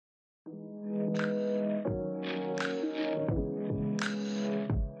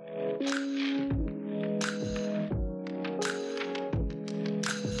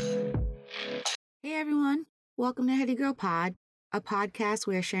Welcome to HeadyGirlPod, a podcast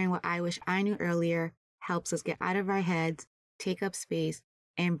where sharing what I wish I knew earlier helps us get out of our heads, take up space,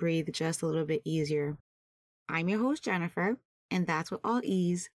 and breathe just a little bit easier. I'm your host, Jennifer, and that's with all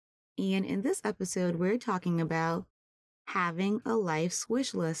ease. And in this episode, we're talking about having a life's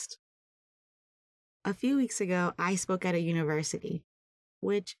wish list. A few weeks ago, I spoke at a university,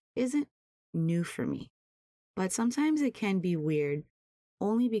 which isn't new for me, but sometimes it can be weird,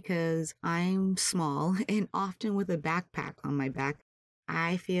 only because I'm small and often with a backpack on my back,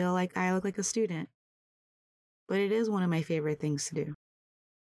 I feel like I look like a student. But it is one of my favorite things to do.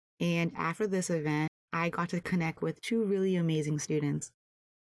 And after this event, I got to connect with two really amazing students.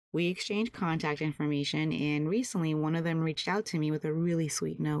 We exchanged contact information, and recently one of them reached out to me with a really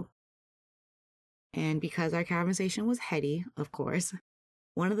sweet note. And because our conversation was heady, of course,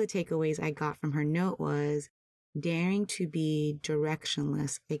 one of the takeaways I got from her note was daring to be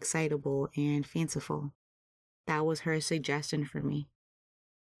directionless, excitable, and fanciful. That was her suggestion for me.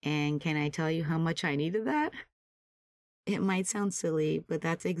 And can I tell you how much I needed that? It might sound silly, but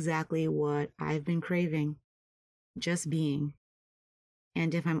that's exactly what I've been craving. Just being.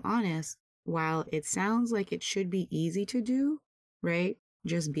 And if I'm honest, while it sounds like it should be easy to do, right?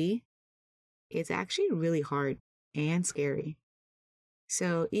 Just be. It's actually really hard and scary.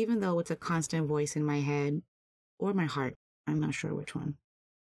 So even though it's a constant voice in my head, or my heart, I'm not sure which one,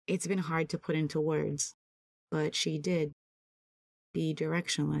 it's been hard to put into words. But she did. Be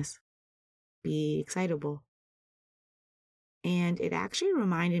directionless. Be excitable. And it actually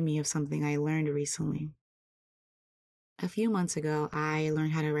reminded me of something I learned recently. A few months ago, I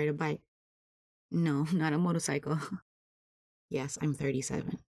learned how to ride a bike. No, not a motorcycle. Yes, I'm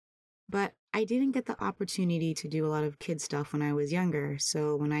 37. But I didn't get the opportunity to do a lot of kid stuff when I was younger,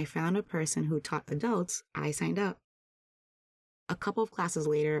 so when I found a person who taught adults, I signed up. A couple of classes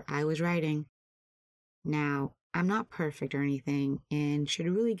later, I was riding. Now, I'm not perfect or anything, and should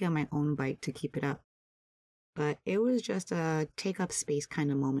really get my own bike to keep it up. But it was just a take up space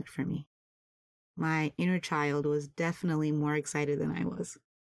kind of moment for me. My inner child was definitely more excited than I was.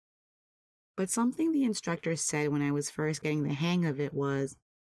 But something the instructor said when I was first getting the hang of it was,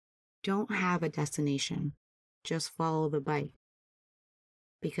 don't have a destination, just follow the bike.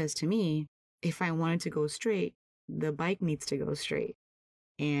 Because to me, if I wanted to go straight, the bike needs to go straight.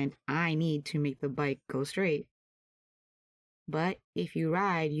 And I need to make the bike go straight. But if you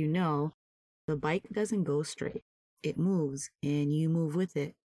ride, you know, the bike doesn't go straight. It moves, and you move with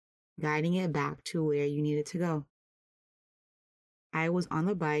it, guiding it back to where you need it to go. I was on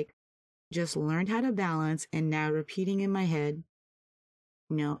the bike, just learned how to balance, and now repeating in my head,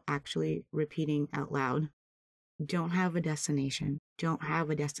 no, actually repeating out loud, don't have a destination, don't have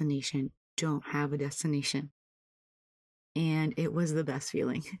a destination, don't have a destination. And it was the best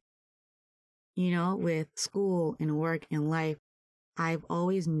feeling. You know, with school and work and life, I've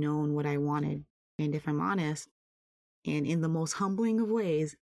always known what I wanted. And if I'm honest, and in the most humbling of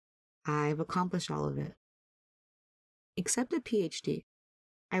ways, I've accomplished all of it. Except a PhD.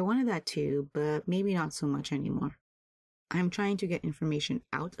 I wanted that too, but maybe not so much anymore. I'm trying to get information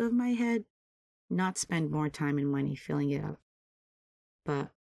out of my head, not spend more time and money filling it up. But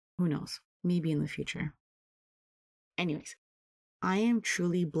who knows? Maybe in the future. Anyways, I am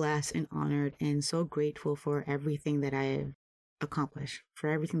truly blessed and honored and so grateful for everything that I have accomplished, for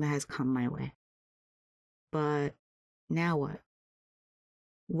everything that has come my way. But now what?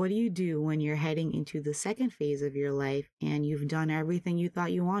 What do you do when you're heading into the second phase of your life and you've done everything you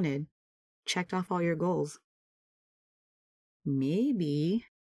thought you wanted, checked off all your goals? Maybe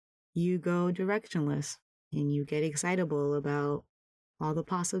you go directionless and you get excitable about all the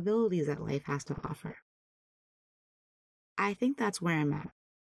possibilities that life has to offer. I think that's where I'm at,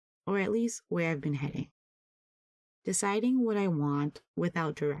 or at least where I've been heading. Deciding what I want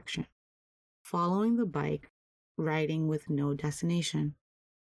without direction. Following the bike, riding with no destination.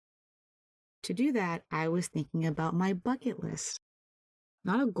 To do that, I was thinking about my bucket list.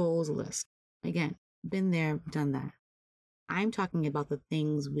 Not a goals list. Again, been there, done that. I'm talking about the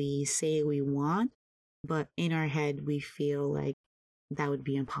things we say we want, but in our head we feel like that would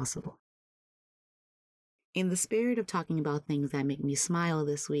be impossible. In the spirit of talking about things that make me smile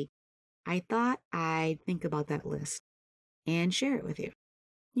this week, I thought I'd think about that list and share it with you.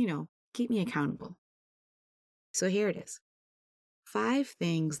 You know, keep me accountable. So here it is. 5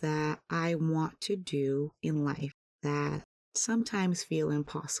 things that I want to do in life that sometimes feel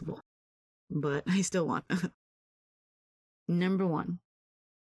impossible, but I still want. Number 1,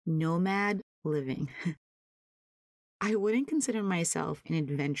 nomad living. I wouldn't consider myself an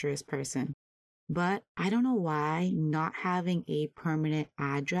adventurous person, but I don't know why not having a permanent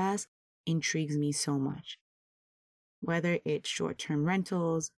address intrigues me so much. whether it's short-term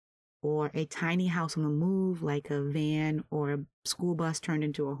rentals or a tiny house on the move, like a van or a school bus turned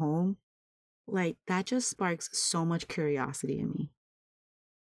into a home. Like, that just sparks so much curiosity in me.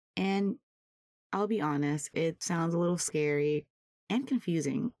 And I'll be honest, it sounds a little scary and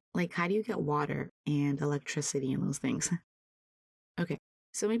confusing. Like, how do you get water and electricity and those things? Okay,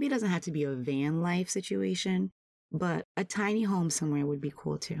 so maybe it doesn't have to be a van life situation, but a tiny home somewhere would be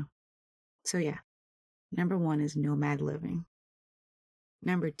cool too. So yeah, number 1 is nomad living.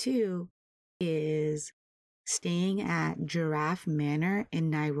 Number 2 is staying at Giraffe Manor in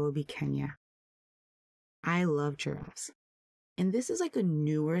Nairobi, Kenya. I love giraffes. And this is like a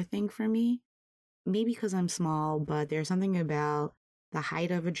newer thing for me. Maybe because I'm small, but there's something about the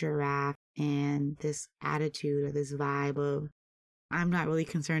height of a giraffe and this attitude or this vibe of, I'm not really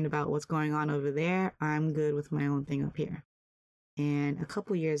concerned about what's going on over there. I'm good with my own thing up here. And a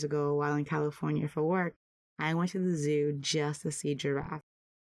couple years ago, while in California for work, I went to the zoo just to see giraffe.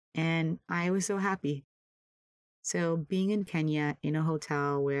 And I was so happy. So being in Kenya in a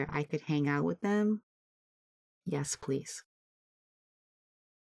hotel where I could hang out with them, yes, please.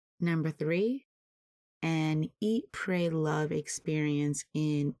 Number 3, an eat, pray, love experience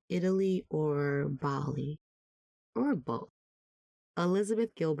in Italy or Bali, or both.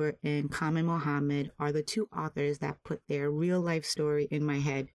 Elizabeth Gilbert and Kamen Mohammed are the 2 authors that put their real life story in my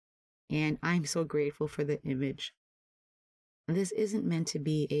head, and I'm so grateful for the image. This isn't meant to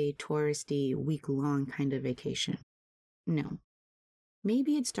be a touristy, week-long kind of vacation. No.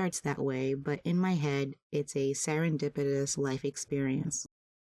 Maybe it starts that way, but in my head, it's a serendipitous life experience.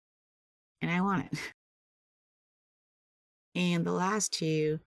 And I want it. And the last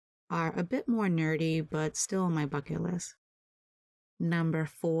 2 are a bit more nerdy, but still on my bucket list. Number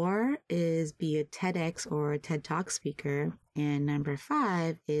 4 is be a TEDx or a TED Talk speaker. And number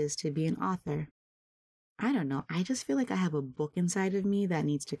 5 is to be an author. I don't know. I just feel like I have a book inside of me that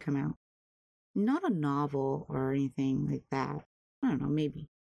needs to come out. Not a novel or anything like that. I don't know, maybe.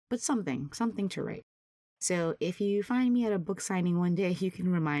 But something to write. So if you find me at a book signing one day, you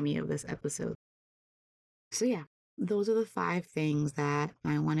can remind me of this episode. So yeah, those are the 5 things that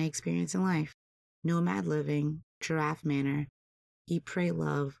I want to experience in life. Nomad living, Giraffe Manor, Eat, Pray,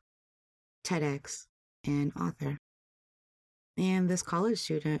 Love, TEDx, and author. And this college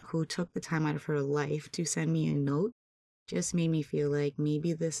student who took the time out of her life to send me a note just made me feel like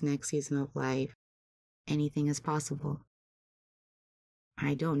maybe this next season of life, anything is possible.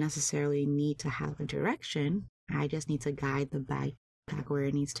 I don't necessarily need to have a direction. I just need to guide the bike back where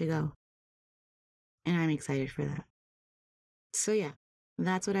it needs to go. And I'm excited for that. So yeah,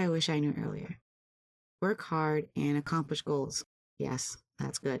 that's what I wish I knew earlier. Work hard and accomplish goals. Yes,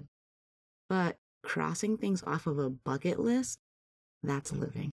 that's good. But crossing things off of a bucket list, that's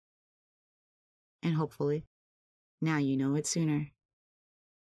living. And hopefully, now you know it sooner.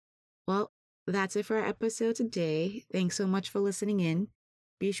 Well, that's it for our episode today. Thanks so much for listening in.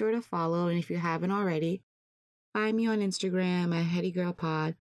 Be sure to follow, and if you haven't already, find me on Instagram at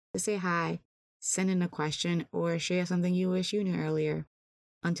HeadyGirlPod to say hi, send in a question, or share something you wish you knew earlier.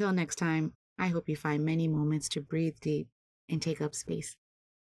 Until next time, I hope you find many moments to breathe deep and take up space.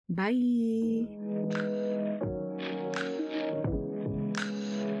 Bye.